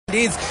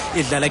Leeds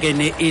idlala ke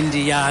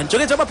ne-India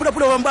njonge nje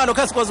abaphulaphula bambalo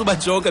khasi kwazi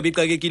ubajonga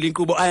bixakekile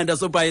inkqubo ayanda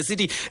sobhaye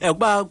sithi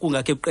ukuba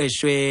kungakhe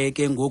kuqeshwe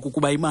ke ngoku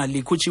kuba imali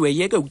ikhutshiwe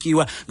yeke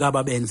ukutyiwa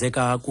ngaba benze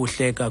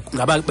kakuhle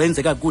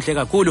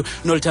kakhulu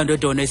noluthando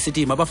dona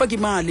esithi mabafake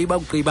imali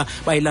bakugqiba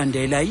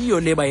bayilandela iyo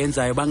le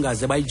bayenzayo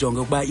bangaze bayijonge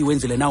ukuba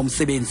iwenzile na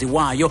umsebenzi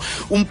wayo.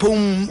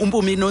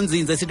 Umpumi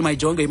nonzinze sithi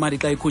mayijonge imali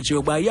xa ikhutshiwe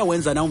ukuba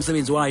iyawenza na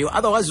umsebenzi wayo,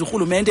 otherwise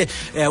urhulumente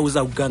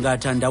uza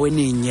kugangatha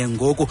ndaweninye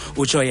ngoku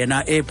utsho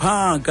yena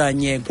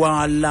ephakanye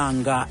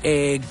kwalanga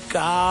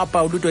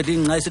eKapa. Uludwe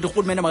linxa sithi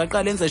urhulumente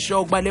makaqale enze sure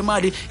ukuba le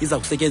mali iza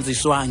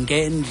kusetyenziswa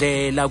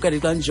ngendlela. Ukanti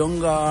xa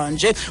njonga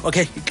nje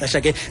okay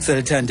ixesha ke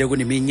selithande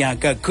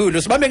kuneminyaka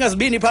kakhulu sibambe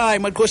ngazibini phaa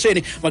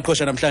emaqhosheni.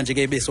 Maqhosha namhlanje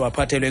ke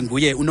besiwaphathelwe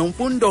nguye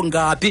unomfundo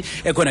ngaphi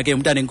ekhona ke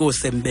umntana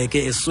enkosi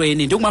embeke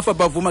esweni. Ndikumafa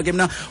bavuma ke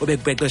mna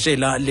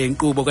obekubhexeshela le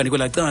nkqubo kanti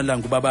kwelacala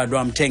langa ubaba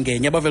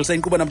lwamthengenya abavelisa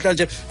inkqubo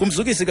namhlanje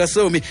kumzukisi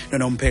kaSomi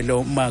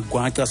nonomphelo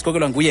Magwaca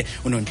sikokelwa nguye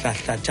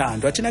uNonhlahla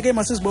Thandwa. Thina ke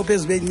masizibophe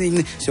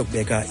ezibencinci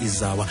siyokubeka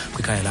izawa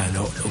kwikhaya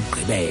lalo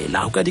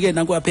lokugqibela. Ukanti ke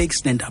nanku apha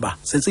ekusindaba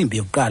sensimbi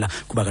yokuqala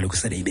kuba kaloku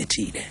sele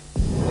ibethile.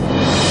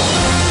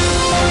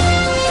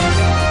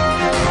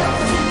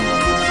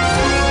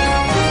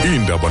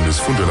 Indaba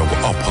ndizifundela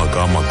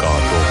ngo-Aphakama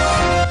Kato.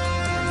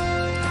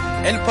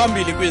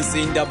 Eliphambili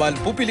kwezindaba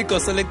Libhubhile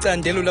igosa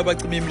lecandelo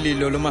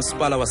labacimi-mlilo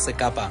lomasipala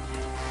waseKapa.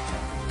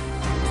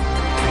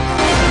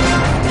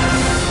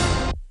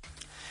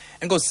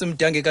 Enkosi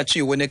Mdange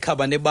katshiwo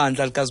nekhaba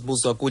nebandla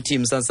likazibuzwa kuthi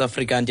Mzantsi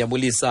Afrika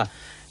ndiyabulisa.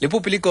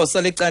 Libhubhile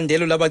igosa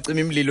lecandelo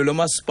labacimi-mlilo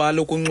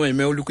lomasipala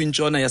okunxweme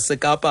lweNtshona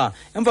yaseKapa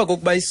emva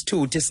kokuba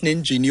isithuthi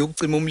esinenjini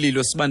yokucima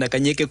umlilo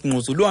sibandakanyeke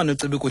kungquzulwano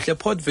cebikuhle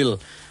ePortville.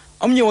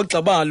 Omnye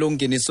woxabalo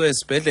ungeniswe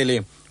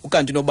esibhedlele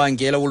ukanti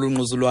nobangela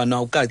wolungquzulwana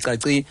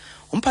awukacaci.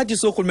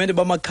 Umphathisi woRhulumente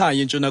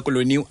bamakhaya eNtshona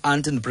Koloni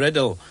uAnton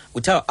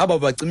uthe aba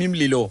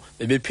bacimi-mlilo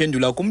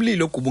bebephendula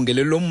kumlilo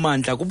ogubungele lo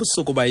mmandla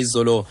kubusuku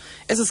bayizolo.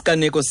 Esi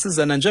siganeko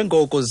sizana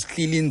njengoko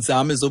zihlila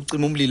iinzame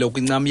zokucima umlilo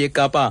kwincam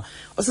yeKapa.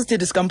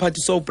 Osisithethi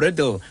sikamphathiswa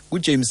uBredel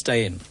nguJames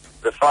Stein.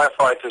 The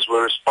firefighters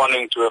were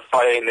responding to a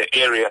fire in the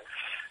area.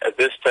 At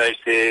this stage,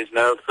 there is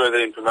no further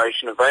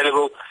information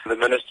available. The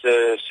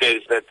Minister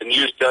says that the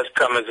news does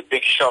come as a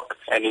big shock,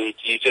 and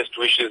he just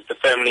wishes the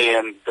family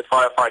and the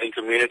firefighting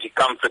community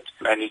comfort,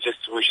 and he just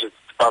wishes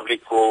the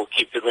public will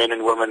keep the men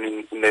and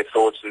women in their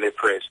thoughts and their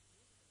prayers.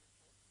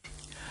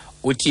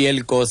 Uthi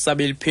eligosa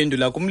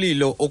beliphendula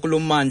kumlilo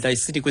okulomandla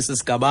isithi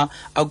kwesisigaba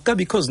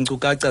akukabikho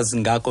zinkcukacha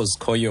zingako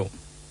zikhoyo.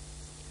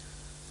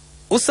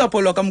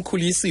 Usapho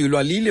lwakamkhulisi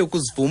lwalile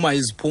ukuzivuma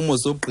iziphumo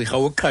zobugqirha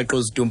woqhaqho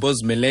izidumbu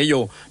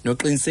ozimeleyo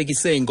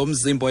noqinisekise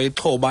ngomzimba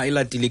exhoba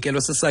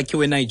eladilikelwa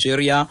sesakhiwo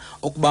eNigeria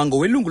okuba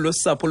ngowelungu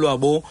losapho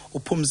lwabo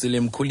uphumzile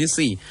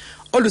Mkhulisi.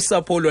 Olu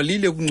sapho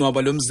lwalile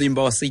ukungcwaba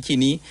lomzimba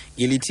wasetyhini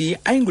ngelithi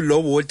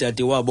ayingulowo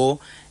wodade wabo.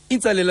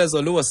 Iintsalela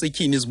zalo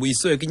wasetyhini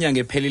zibuyiswe kwinyanga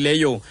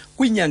ephelileyo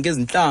kwiinyanga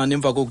ezintlanu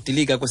emva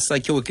kokudilika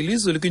kwesakhiwo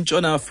kwilizwe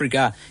lweNtshona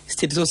Afrika.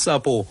 Isithethi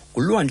sosapho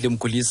ngulwandle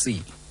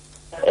Mkhulisi.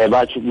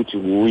 Bathi ukuthi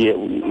uye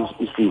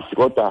usisi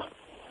kodwa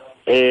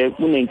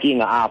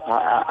kunenkinga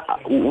apha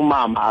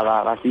umama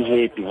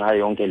akasihappy ngayo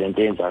yonke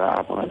lento eyenzaka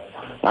apha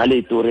ngale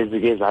itori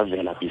ezike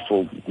zavela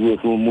before kuye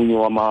kumunye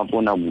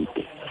wamabona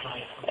kude.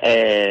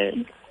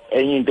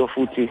 Enye into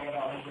futhi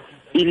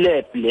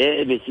ilab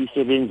le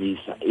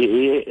ebesisebenzisa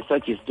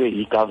suggestwe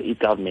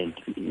i-government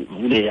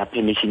kule ya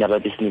permission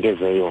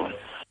ababesinikeze yona.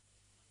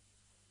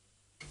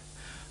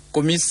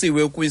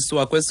 Komisiwe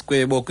ukwiswa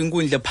kwesigwebo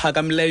kwinkundla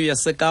ephakamileyo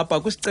yaseKapa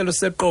kwisicelo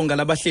seqonga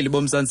labahleli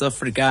boMzantsi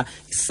Afrika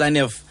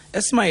iSANEF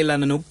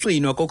esimayelana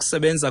nokuxinwa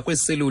kokusebenza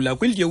kweselula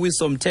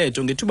kwindliyowiso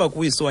mthetho ngethuba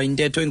kuwiswa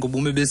intetho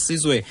engobume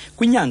besizwe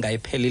kwinyanga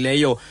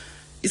ephelileyo.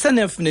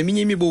 iSANEF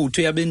neminye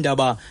imibutho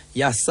yabendaba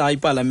yasa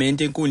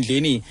iParlamente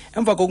enkundleni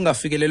emva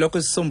kokungafikelelwa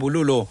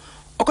kwesisombululo.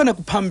 Okona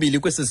kuphambili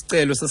kwesi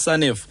sicelo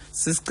seSANEF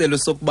sisicelo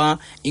sokuba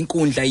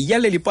inkundla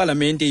iyalela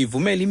iParlamente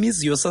ivumele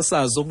imizi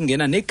yosasazo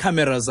ukungena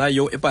neekhamera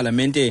zayo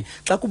eParlamente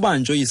xa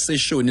kubanjwe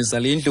iseshoni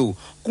zalendlu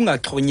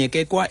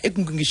kungaxhonyekekwa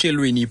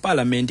ekunkcenkceshelweni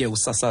iParlamente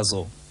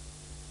usasazo.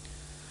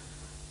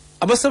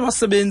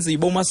 Abasebenzi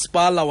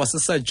bomasipala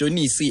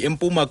waseSajonisi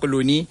eMpuma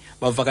Koloni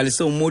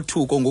bavakalise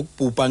umothuko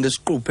ngokubhubha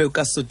ngesiquphe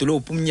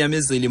kasodolophu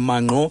umnyamezeli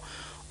Manqo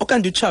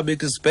okanti utshabe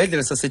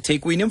kwisibhedlele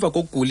saseThekwini emva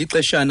kokugula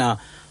ixeshana.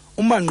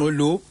 Umanqo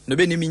lo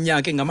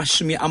nobeneminyaka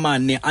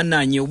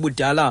engama-41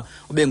 ubudala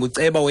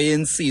ubenguceba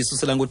we-ANC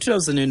susela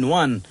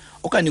ngo-2001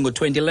 okanye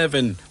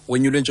ngo-2011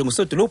 wenyulwe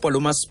njengosodolophu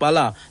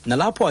lomasipala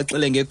nalapho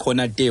axelenge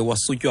khona de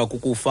wasutywa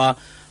kukufa.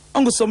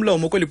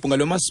 Ongusomlomo kweli bhunga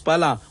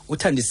lomasipala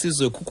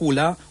uthandisizwe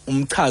Khukhula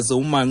umchaze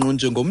uManqo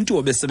njengomntu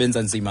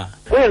obesebenza nzima.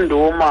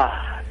 Induma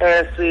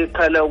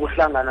esiqhele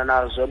ukuhlangana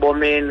nazo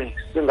ebomini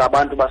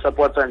singabantu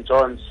basePort St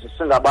Johns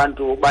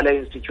singabantu bale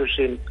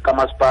institution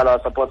kamasipala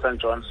wasePort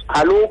St Johns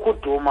alukho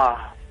uduma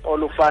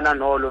olufana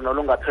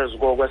nolungaphezu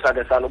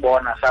kwesake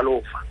salubona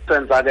salufa.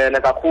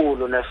 Senzakele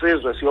kakhulu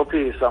nesizwe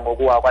siyophisa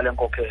ngokuwa kwale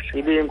nkokheli.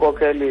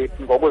 Ibiyinkokheli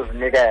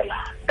ngokuzinikela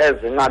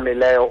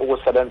ezincamileyo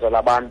ukusebenzela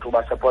abantu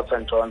basePort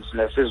St Johns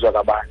nesizwe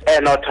kabantu.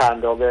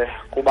 Enothando ke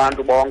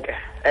kubantu bonke,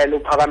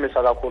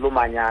 eluphakamisa kakhulu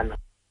umanyano.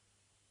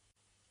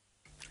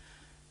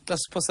 Xa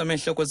siphosa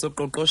amehlo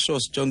kwezoqoqosho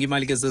sijonga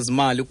imali ke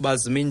zezimali ukuba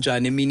zime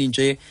njani emini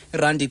nje.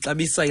 Irandi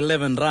ixabisa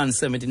 11 rand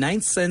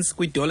 79 cents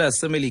kwidola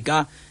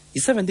yasemelika,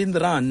 i-17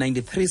 rand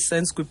 93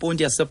 cents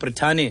kwiponti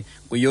yaseBritane,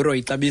 kwi-euro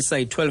ixabisa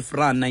i-12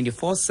 rand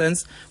 94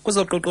 cents.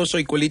 Kwezoqoqosho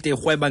igolide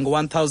irhweba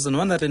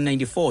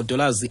nge-$1,194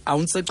 dollars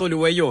i-ounce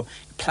ecoliweyo.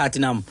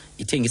 Platinum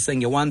ithengise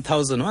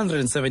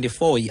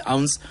nge-$1,174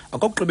 i-ounce.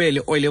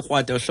 Akokugqibela oil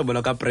ekrwada uhlobo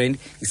lwakaBrent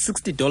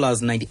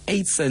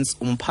i-$60.98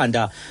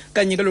 umphanda.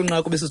 Kanye ke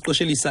lonqaku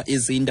besisiqoshelisa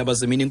izindaba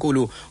zemini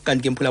enkulu,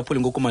 kanti ke mphulaphuli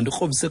ngokumanda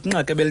urhobise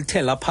kunqaka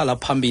belithela phala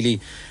phambili.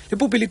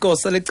 Libhubhile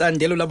igosa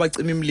lecandelo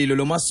labacimi-mlilo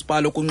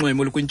lomasipala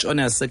okunxweme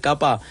lweNtshona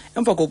yaseKapa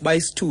emva kokuba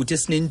isithuthi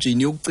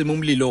esinenjini yokucima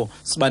umlilo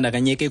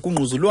sibandakanyeke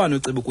kungquzulwano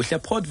ecebe kuhle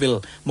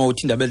ePortville.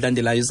 Mawuthi indaba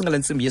elilandelayo zingala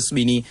ntsimbi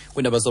yesibini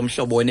kwiindaba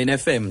zomhlobo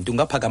weNFM.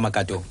 Ndungaphakama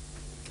Kado.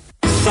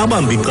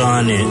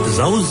 Sabambikane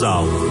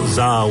zawuzawu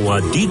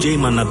zawa DJ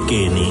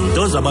Manapkeni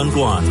Ntoza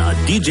abantwana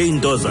DJ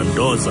Ntoza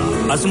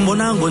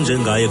asimbonanga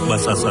njengaye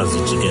kubasasazi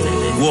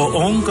jikelele kuwo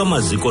onke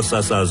amaziko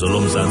sasazo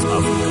loMzantsi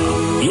Afrika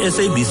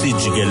iSABC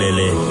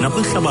jikelele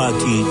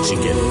nakwihlabathi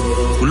jikelele.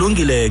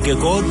 Kulungile ke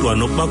kodwa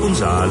nokuba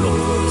kunjalo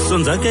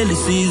sonzakele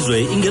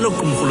isizwe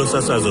ingeloqumrhu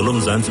losasazo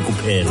loMzantsi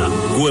kuphela.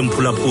 Kuwe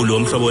mphulaphuli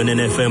womhlobo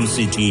weNFM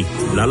sithi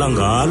lala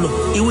ngalo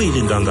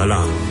iwili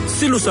ngangala.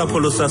 Silusapho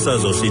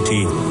losasazo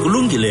sithi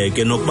kulungile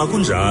ke nokuba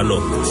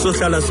kunjalo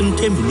sohlala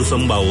simthembile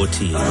usomba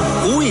wothi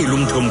uyile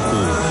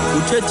umthomkhulu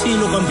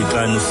uthethile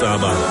kwambixana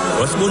usaba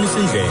wasibonisa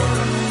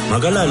indlela.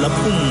 Makalala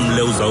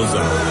phumle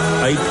uzawuzawu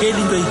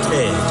ayipheli into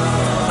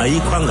ithetha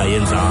ayikho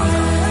angayenzanga.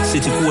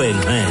 Sithi kuwe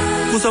nxe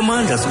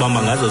kusamandla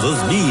sibamba ngazo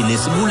zozibini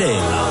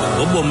sibulela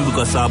ngobomi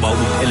bukasaba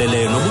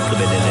obupheleleyo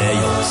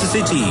nobugqibeleleyo.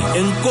 Sisithi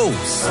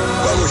enkosi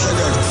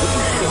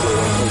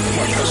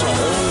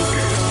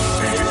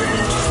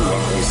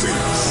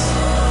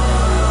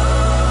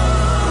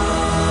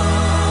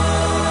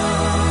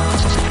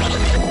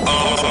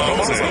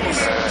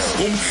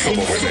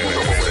Umhlobo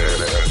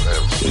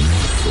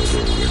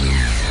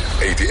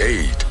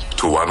 88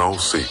 to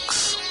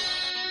 106.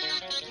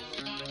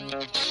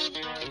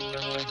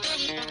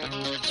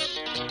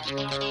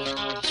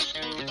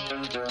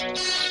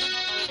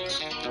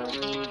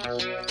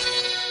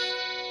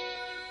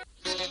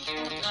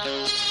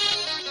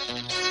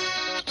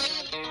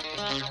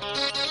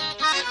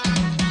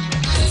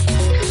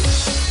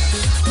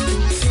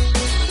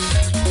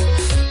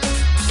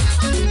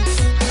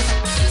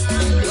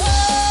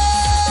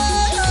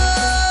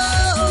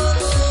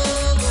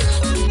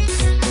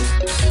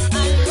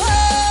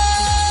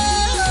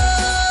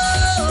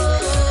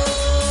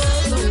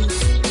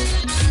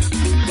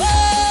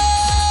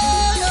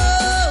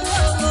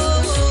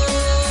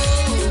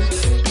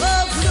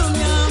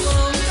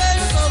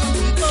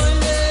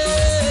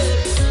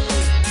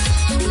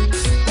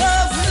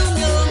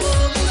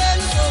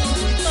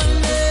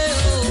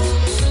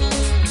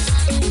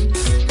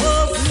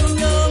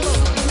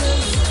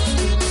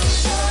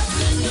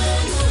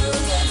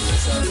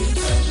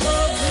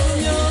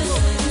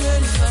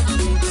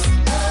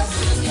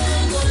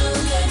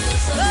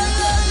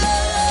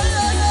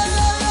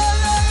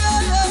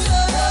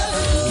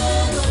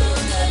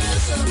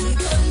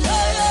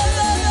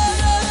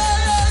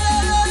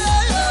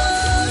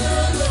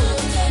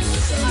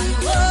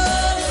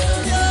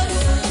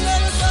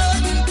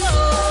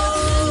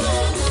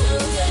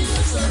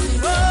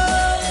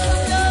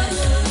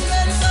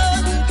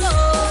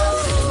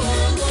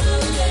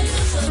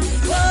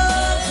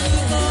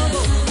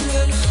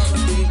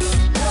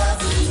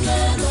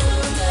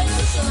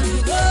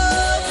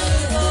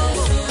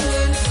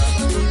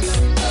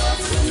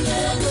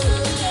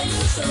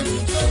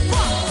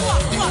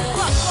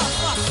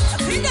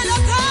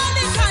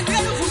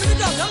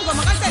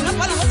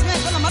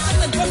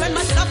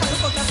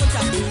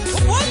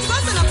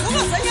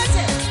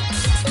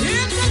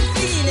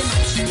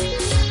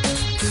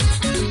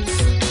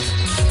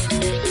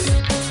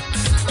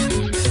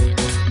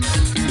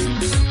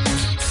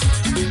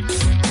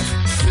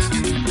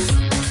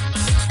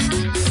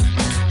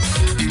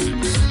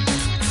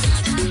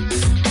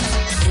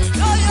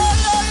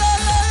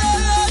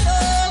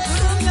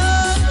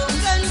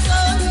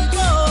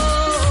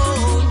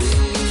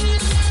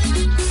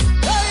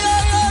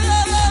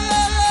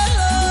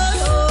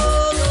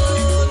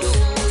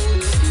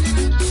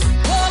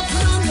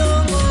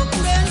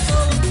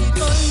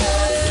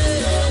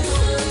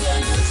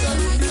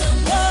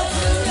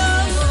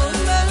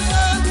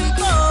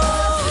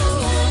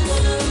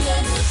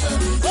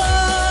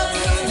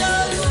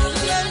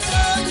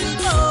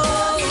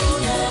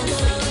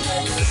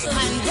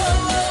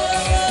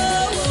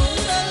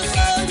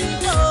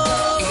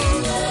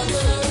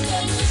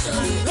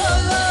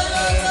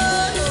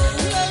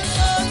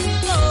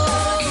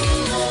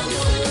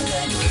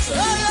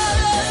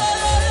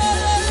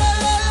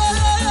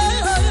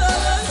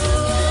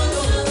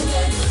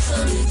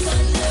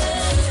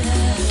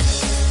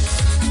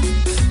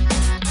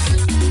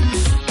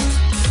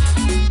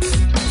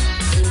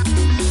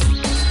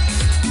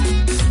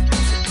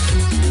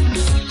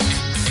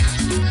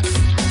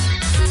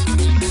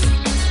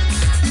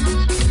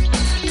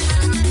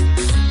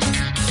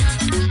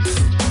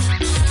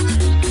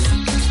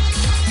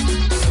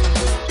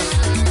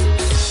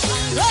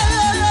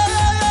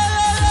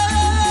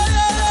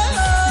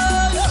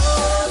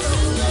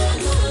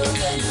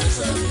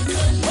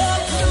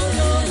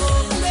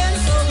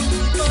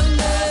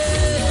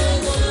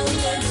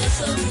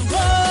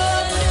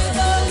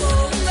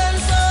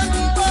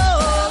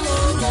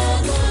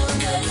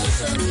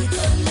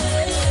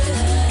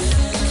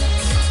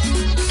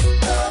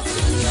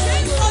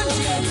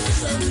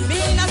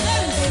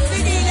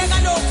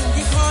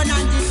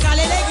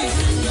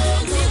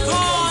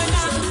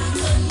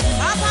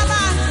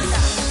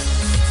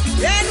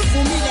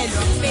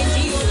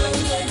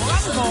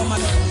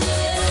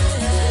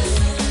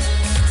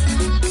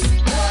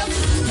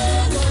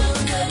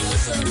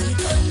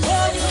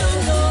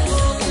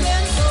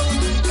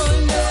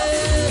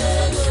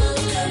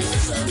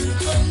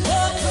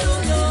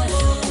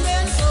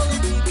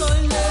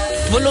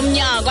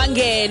 kulumnyaka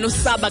angena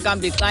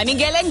usabacimi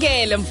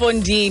ngelengele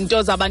mfondini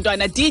into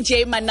zabantwana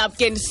DJ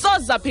Manapken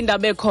soza phinda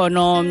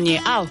bekhona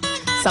omnye awu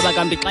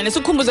sabacimi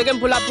sikhumbuze ke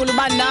mphulaphula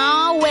uba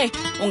nawe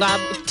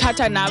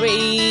ungathatha nawe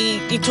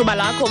ithuba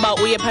lakho ba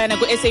uye phayana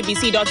ku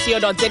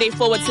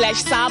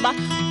sabc.co.za/saba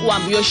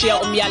uhambe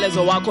uyoshiya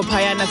umyalezo wakho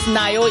phayana.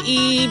 Sinayo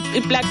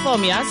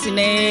i-platform ya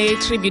sine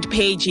tribute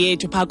page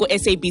yethu pha ku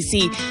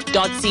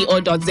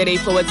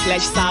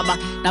sabc.co.za/saba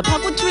napha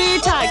ku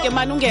Twitter ke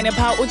manungene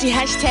pha uthi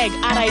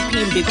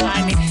 #RIP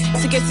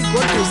sike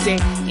sigoduse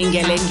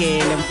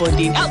ingelengele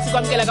mfondini.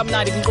 Sikwamkela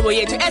kamnandi kwinkqubo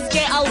yethu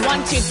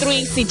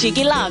SJL123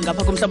 sijikilanga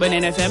pha kumhlobo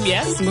FM.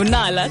 Yes,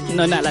 ngunala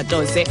nonala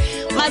tose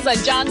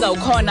mazanjanga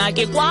ukhona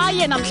ke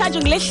kwaye namhlanje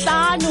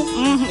ngilesihlanu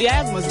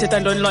yazi mosithetha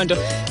ntoni lonto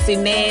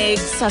sine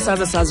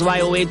sasaza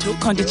saziwayo wethu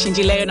khonto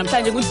itshintshileyo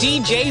namhlanje ku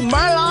DJ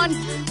Marlon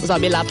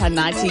uzabe lapha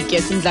nathi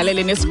ke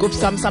simdlalele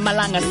nesigubhu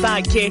samalanga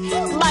sakhe.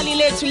 Bali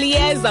lethu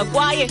liyeza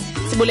kwaye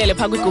sibulele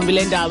pha kwigumbi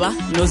lendaba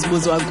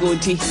nozibuzo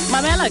wakuthi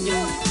mamela ke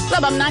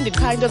kuba mnandi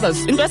qha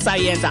into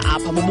esayenza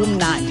apha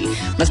bubumnandi.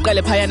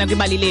 Masiqale phayana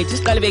kwibali lethu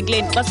siqale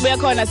bekuleni xa sibuya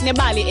khona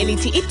sinebali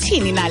elithi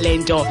ithini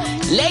nalento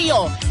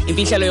leyo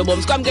imfihlelo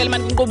yobomi. Sikwamkele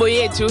manje inkqubo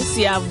yethu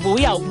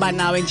siyavuya ukuba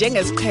nawe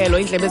njengesiqhelo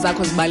indlebe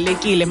zakho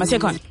zibalekile masiye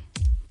khona.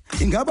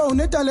 Ingaba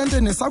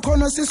unetalente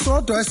nesakhono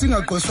sisodwa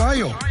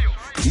esingagqweswayo?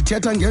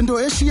 Ndithetha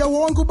ngento eshiya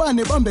wonke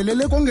ubane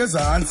bambelele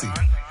kongezantsi.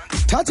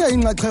 Thatha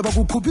inxaxheba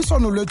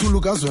kukhuphiswano lwethu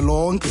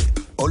lukazwelonke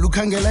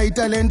olukhangela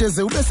italente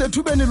ze ube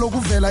sethubeni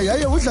lokuvela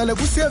yaye udlale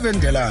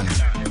ku7ndelane.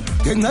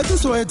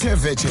 Ngencediso ethe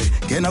vetshe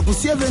ngena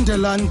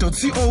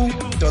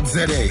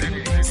ku7ndelane.co.za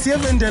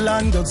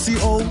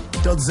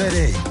 7ndelane.co.za.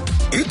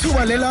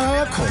 Ithuba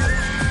lelakho.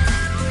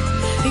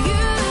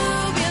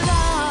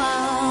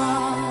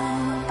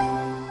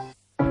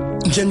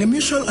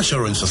 Njenge-Mutual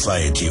Assurance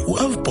Society,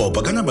 u-Avbob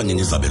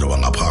akanabanini zabelo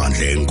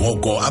wangaphandle,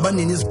 ngoko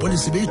abanini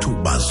zipolisi bethu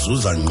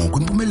bazuza ngqo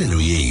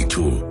kwimpumelelo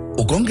yethu.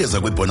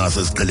 Ukongeza kwibonus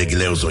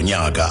eziqhelekileyo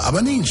zonyaka,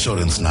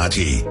 abane-insurance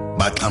nathi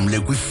baxhamle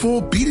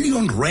kwi-4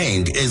 billion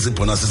rand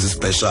ezibonus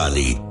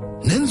ezispeciali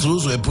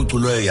nenzuzo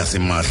ephuculweyo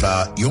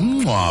yasimahla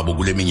yomngcwabo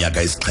kule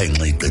minyaka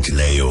esixhenxe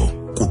igqithileyo.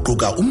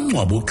 Kuquka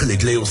umngcwabo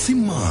oqhelekileyo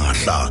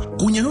simahla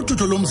kunye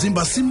nothutho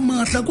lomzimba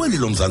simahla kweli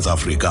loMzantsi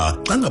Afrika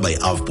xa ngaba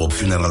i-Avbob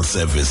Funeral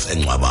Service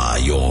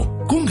engcwabayo.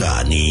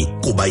 Kungani?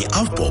 Kuba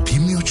i-Avbob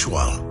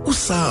yi-mutual,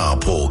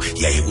 usapho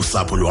yaye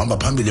usapho luhamba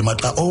phambili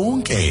emaxa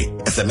onke.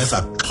 SMS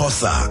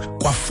Xhosa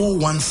kwa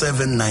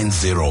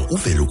 41790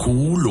 uvele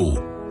khulu.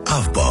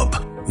 Avbob,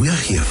 we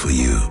are here for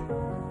you.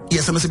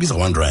 SMS ibiza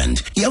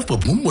R1.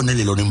 I-Avbob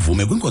ngumbonelelo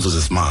nemvume kwinkonzo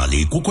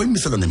zesimali kukho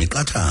imiselo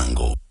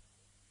nemiqathango.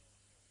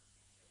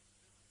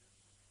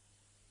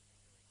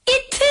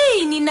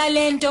 Ithini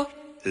nalento?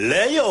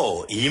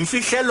 Leyo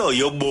imfihlelo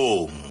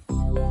yobomi.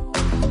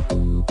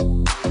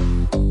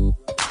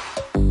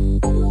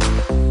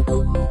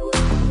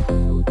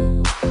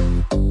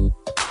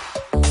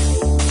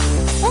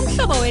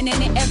 Umhlobo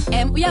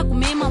weNene-FM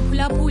uyakumema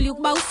uphulaphuli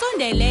ukuba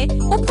usondele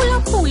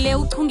uphulaphule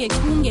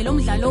uchungechunge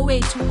lomdlalo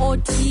wethu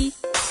othi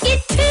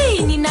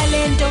ithini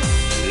nalento?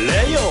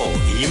 Leyo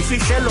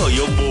imfihlelo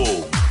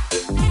yobomi.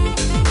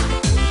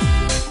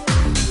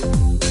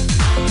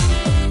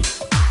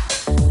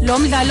 Lo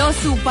mdlalo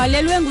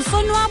siubhalelwe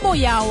nguSonwabo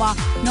Yawa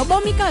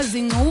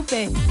noBomikazi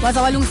Ngcube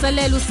waza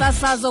walungiselela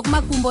usasazo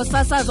kumagumbo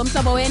sasazo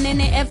umhlobo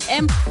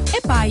weNene-FM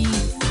eBhayi.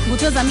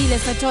 Nguthozamile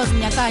Sethozi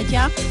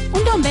Nyakatya,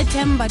 uNtombe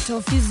Themba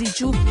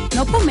Thofizichu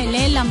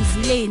noPhumelela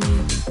Mzileni.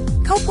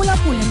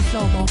 Khawuphulaphule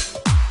mhlobo.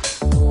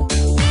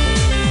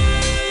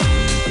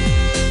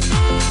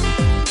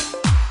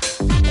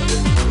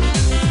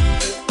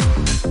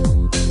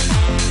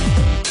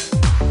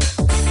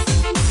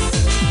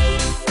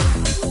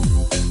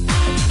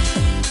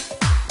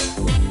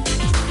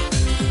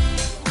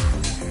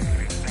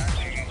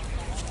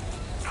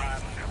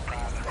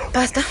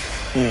 Pastor,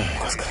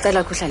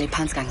 cela kuhlale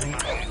phansi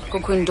kancinci.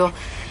 Kukho into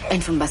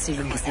endifuna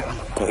basilungise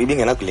kwangoku.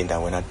 Ibingena kulinda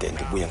wena de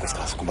ndibuye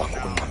nkosikazi kuba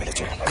ngokunqamele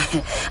tshona.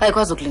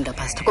 Ayikwazi ukulinda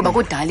pastor kuba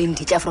kudala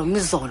inditya from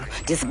izolo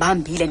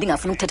ndizibambile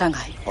ndingafuni ukuthetha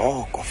ngayo.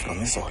 Oh,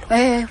 from izolo.